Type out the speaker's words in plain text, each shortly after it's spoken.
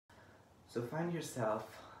So find yourself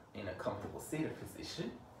in a comfortable seated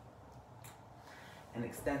position and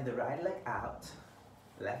extend the right leg out,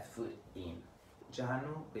 left foot in.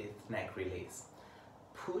 Janu with neck release.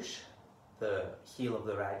 Push the heel of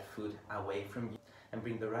the right foot away from you and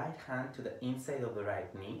bring the right hand to the inside of the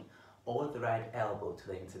right knee or the right elbow to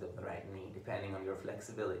the inside of the right knee, depending on your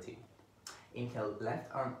flexibility. Inhale, left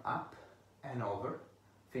arm up and over,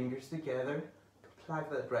 fingers together, plug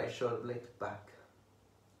that right shoulder blade back.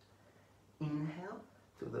 Inhale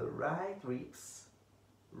to the right ribs,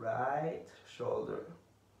 right shoulder,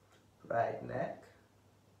 right neck.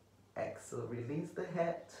 Exhale, release the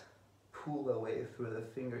head, pull away through the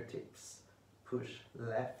fingertips. Push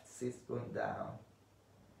left sit bone down.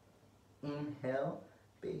 Inhale,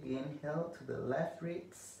 big inhale to the left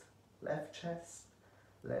ribs, left chest,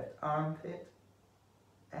 left armpit.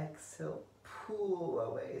 Exhale, pull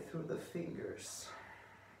away through the fingers.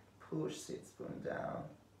 Push sit bone down.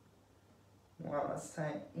 One last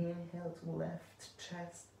time, inhale to left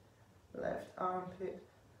chest, left armpit,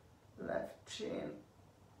 left chin,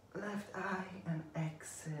 left eye, and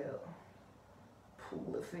exhale.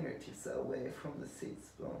 Pull the fingertips away from the sit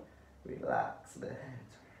bone. Relax the head.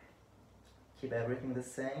 Keep everything the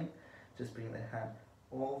same. Just bring the hand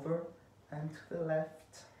over and to the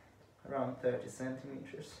left, around 30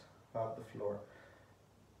 centimeters above the floor.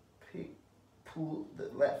 Pull the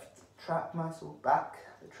left trap muscle back,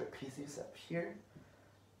 the trapezius up here,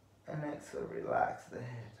 and exhale, relax the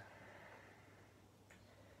head.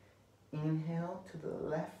 Inhale to the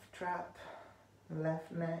left trap,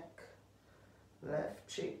 left neck, left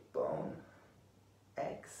cheekbone.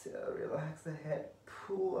 Exhale, relax the head,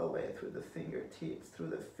 pull away through the fingertips,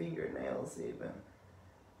 through the fingernails even.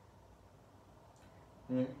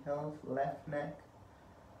 Inhale, left neck,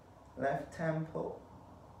 left temple,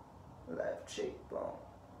 left cheekbone.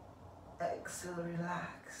 Exhale,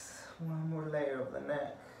 relax. One more layer of the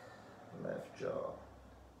neck, left jaw,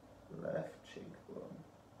 left cheekbone.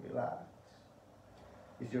 Relax.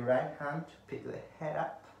 Use your right hand to pick the head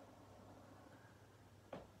up.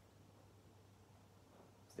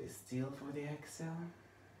 Stay still for the exhale.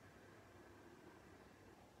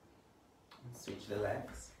 And switch the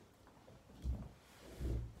legs.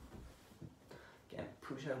 Again,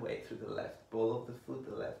 push away through the left ball of the foot,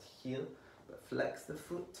 the left heel, but flex the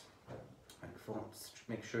foot. And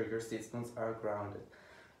make sure your sit bones are grounded.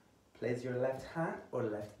 Place your left hand or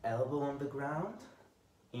left elbow on the ground.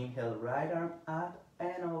 Inhale, right arm up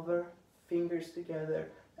and over, fingers together,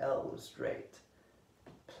 elbow straight.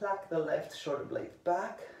 Pluck the left shoulder blade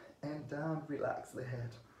back and down, relax the head.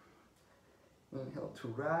 Inhale to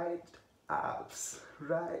right abs,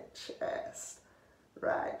 right chest,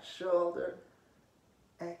 right shoulder.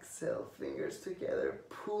 Exhale, fingers together,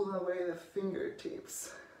 pull away the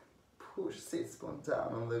fingertips. Push sit bone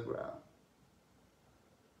down on the ground.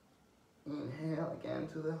 Inhale again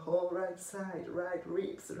to the whole right side, right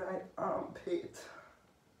ribs, right armpit.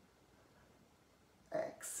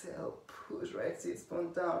 Exhale, push right sit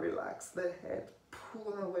bone down, relax the head,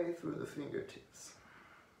 pull away through the fingertips.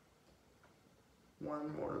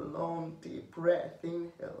 One more long deep breath.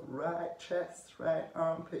 Inhale, right chest, right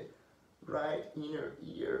armpit, right inner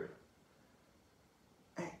ear.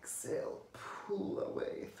 Exhale, pull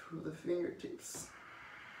away through the fingertips.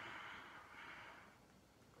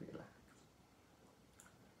 Relax.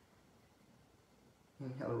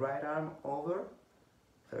 Inhale, right arm over,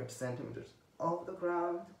 30 centimeters off the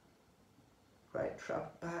ground. Right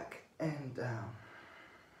trap back and down.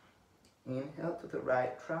 Inhale to the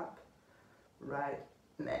right trap, right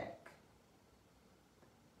neck.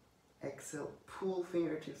 Exhale, pull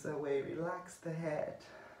fingertips away, relax the head.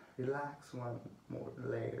 Relax one more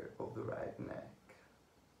layer of the right neck.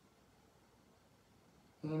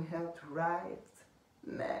 Inhale to right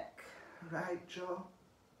neck, right jaw,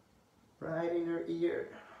 right inner ear,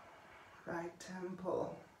 right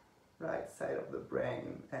temple, right side of the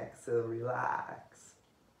brain. Exhale, relax.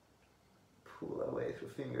 Pull away through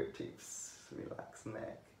fingertips, relax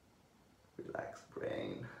neck, relax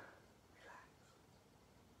brain. Relax.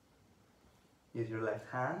 Use your left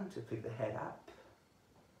hand to pick the head up.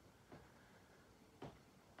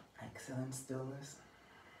 Excellent stillness.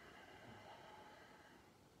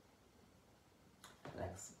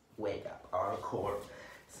 Let's wake up our core.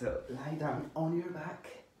 So lie down on your back,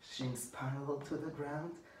 shins parallel to the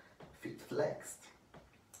ground, feet flexed.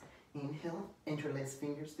 Inhale, interlace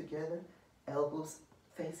fingers together, elbows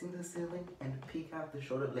facing the ceiling, and pick up the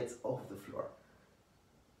shoulder blades off the floor.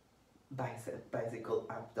 Bicycle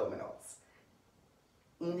abdominals.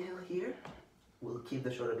 Inhale here, we'll keep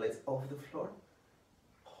the shoulder blades off the floor.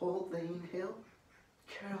 Hold the inhale,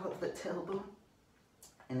 curl up the tailbone,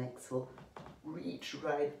 And exhale, reach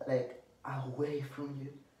right leg away from you.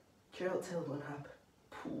 Curl tailbone up,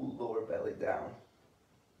 pull lower belly down.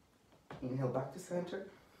 Inhale back to center.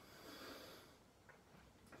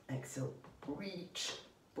 Exhale, reach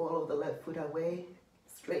ball of the left foot away,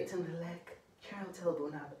 straighten the leg, curl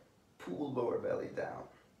tailbone up, pull lower belly down.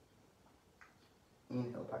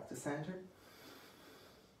 Inhale back to center.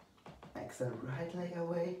 Exhale, right leg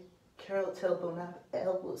away, curl tailbone up,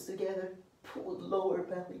 elbows together, pull lower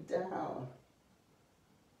belly down.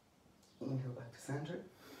 Inhale back to center.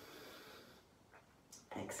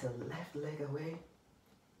 Exhale, left leg away,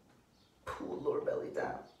 pull lower belly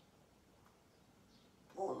down.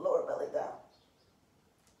 Pull lower belly down.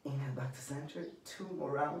 Inhale back to center, 2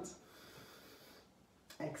 more rounds.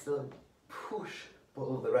 Exhale, push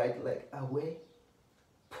ball of the right leg away,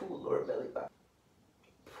 pull lower belly back.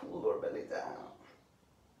 Pull lower belly down.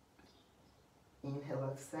 Inhale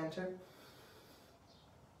back to center.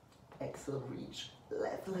 Exhale, reach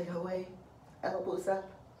left leg away, elbows up,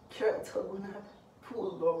 curl tailbone up,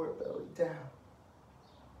 pull lower belly down.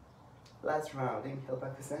 Last round, inhale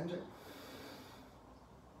back to center.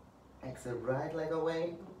 Exhale, right leg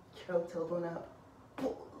away, curl tailbone up,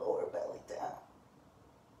 pull lower belly down.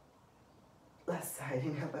 Last side,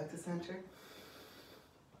 inhale back to center.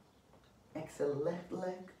 Exhale, left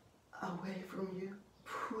leg away from you,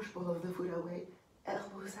 push ball of the foot away,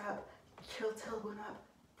 elbows up, curl tailbone up,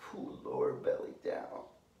 pull lower belly down.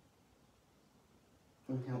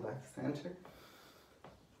 Inhale back to center.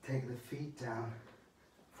 Take the feet down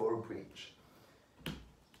for a bridge.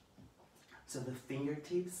 So the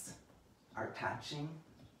fingertips are touching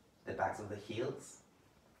the backs of the heels.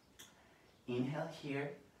 Inhale here,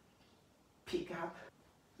 pick up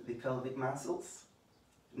the pelvic muscles,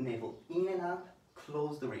 navel in and up,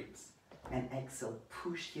 close the ribs. And exhale,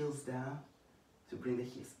 push heels down to bring the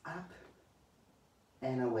hips up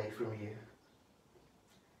and away from you.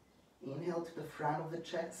 Inhale to the front of the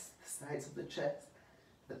chest, the sides of the chest,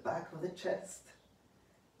 the back of the chest.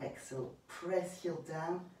 Exhale, press heel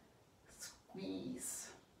down, squeeze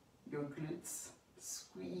your glutes,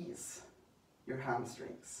 squeeze your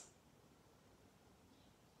hamstrings.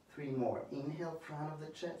 3 more. Inhale, front of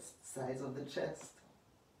the chest, sides of the chest,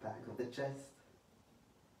 back of the chest.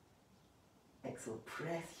 Exhale,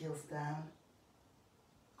 press heels down,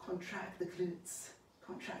 contract the glutes,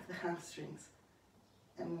 contract the hamstrings,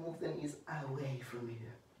 and move the knees away from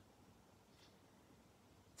you.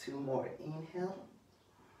 2 more. Inhale.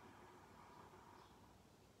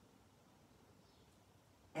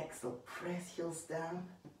 Exhale, press heels down,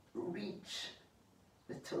 reach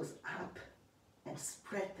the toes up and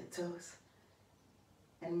spread the toes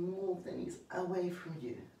and move the knees away from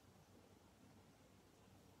you.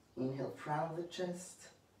 Inhale, front of the chest,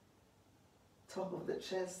 top of the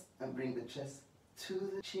chest, and bring the chest to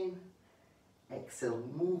the chin. Exhale,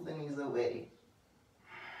 move the knees away.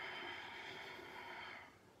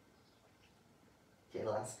 Okay,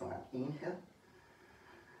 last one. Inhale.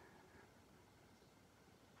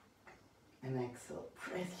 And exhale,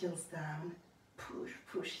 press heels down,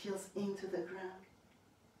 push heels into the ground.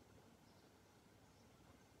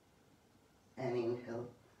 And inhale.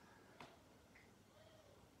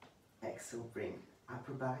 Exhale, bring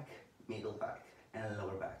upper back, middle back, and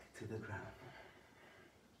lower back to the ground.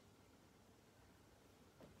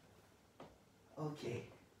 Okay,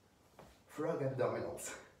 frog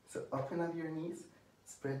abdominals. So open up your knees,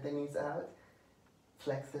 spread the knees out,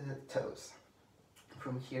 flex the toes.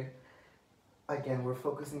 From here, again, we're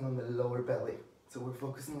focusing on the lower belly. So we're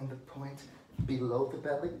focusing on the point below the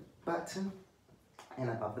belly button and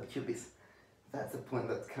above the pubis. That's the point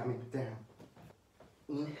that's coming down.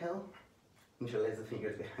 Inhale, interlace the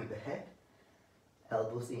fingers behind the head,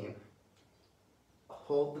 elbows in.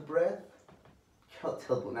 Hold the breath, curl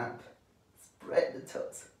tailbone up, spread the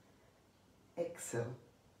toes. Exhale,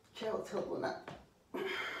 curl tailbone up,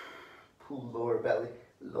 pull lower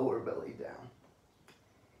belly down.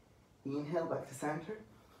 Inhale, back to center.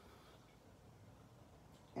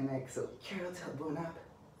 And exhale, curl tailbone up,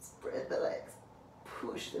 spread the legs,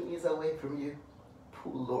 push the knees away from you,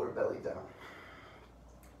 pull lower belly down.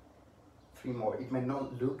 3 more. It may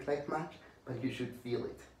not look like much, but you should feel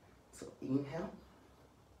it. So inhale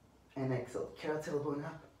and exhale, curl tailbone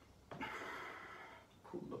up,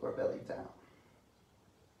 pull lower belly down.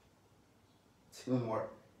 2 more.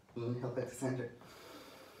 Inhale, back to center.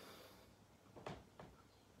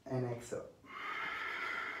 And exhale.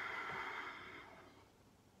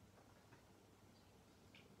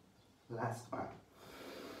 Last one.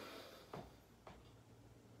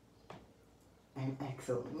 And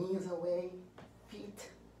exhale, knees away, feet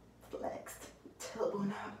flexed,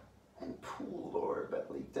 tailbone up, and pull lower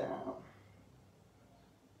belly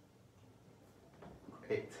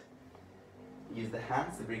Use the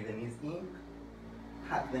hands to bring the knees in,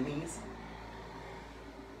 hug the knees,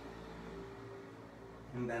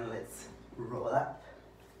 and then let's roll up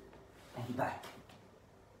and back.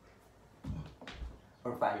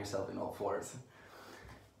 Or find yourself in all fours.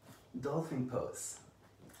 Dolphin pose.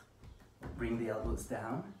 Bring the elbows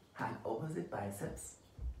down, hug opposite biceps,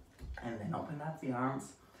 and then open up the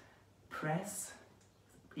arms. Press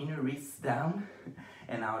inner wrists down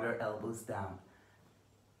and outer elbows down.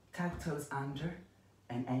 Tuck toes under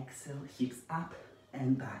and exhale, hips up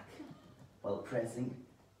and back while pressing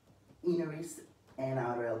inner wrists and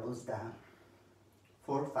outer elbows down.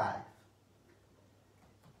 4, 5.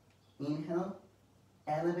 Inhale,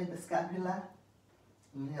 elevate the scapula.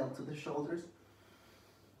 Inhale to the shoulders.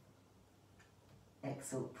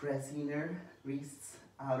 Exhale, press inner wrists,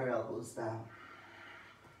 outer elbows down.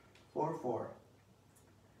 4, 4.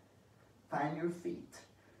 Find your feet.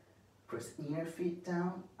 Press inner feet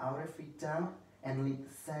down, outer feet down, and lift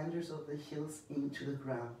the centers of the heels into the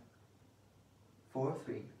ground. 4,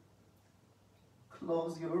 3.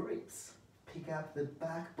 Close your ribs. Pick up the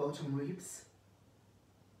back bottom ribs.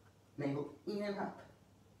 Navel in and up.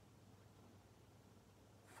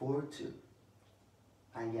 4, 2.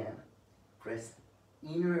 Again, press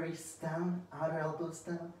inner wrists down, outer elbows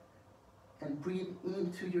down, and breathe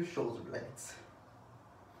into your shoulder blades.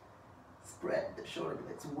 Spread the shoulder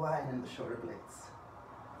blades, widen the shoulder blades.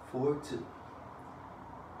 4, 2.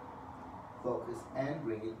 Focus and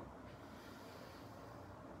breathe.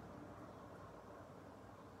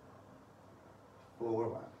 4,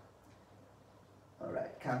 1.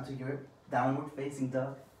 Alright, come to your downward facing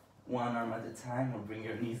dog. One arm at a time, or bring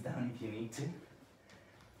your knees down if you need to.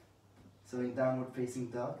 So in downward facing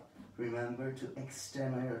dog, remember to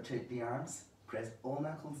extend and rotate the arms. Press all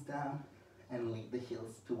knuckles down and lift the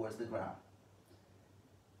heels towards the ground.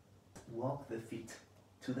 Walk the feet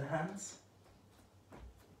to the hands.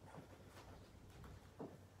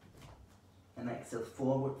 And exhale,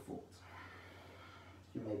 forward fold.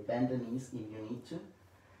 You may bend the knees if you need to.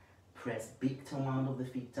 Press big toe mound of the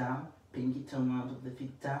feet down, pinky toe mound of the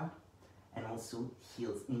feet down, and also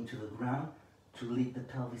heels into the ground to lift the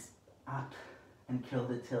pelvis up and curl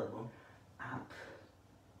the tailbone up.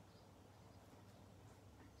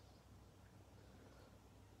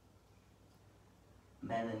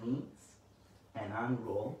 Bend the knees and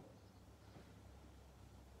unroll.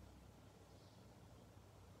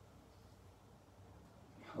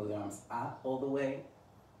 Hold the arms up all the way.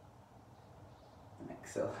 And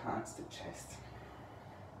exhale, hands to chest.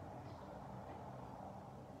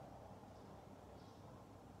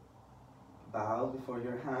 Bow before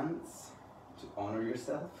your hands to honor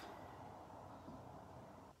yourself.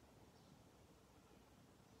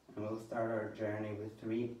 And we'll start our journey with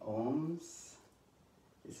 3 ohms.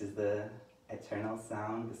 This is the eternal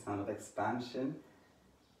sound, the sound of expansion.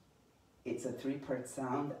 It's a 3-part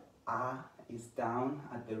sound. A is down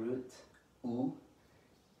at the root, U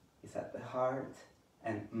is at the heart,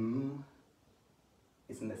 and M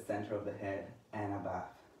is in the center of the head and above.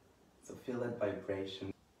 So feel that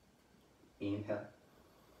vibration. Inhale.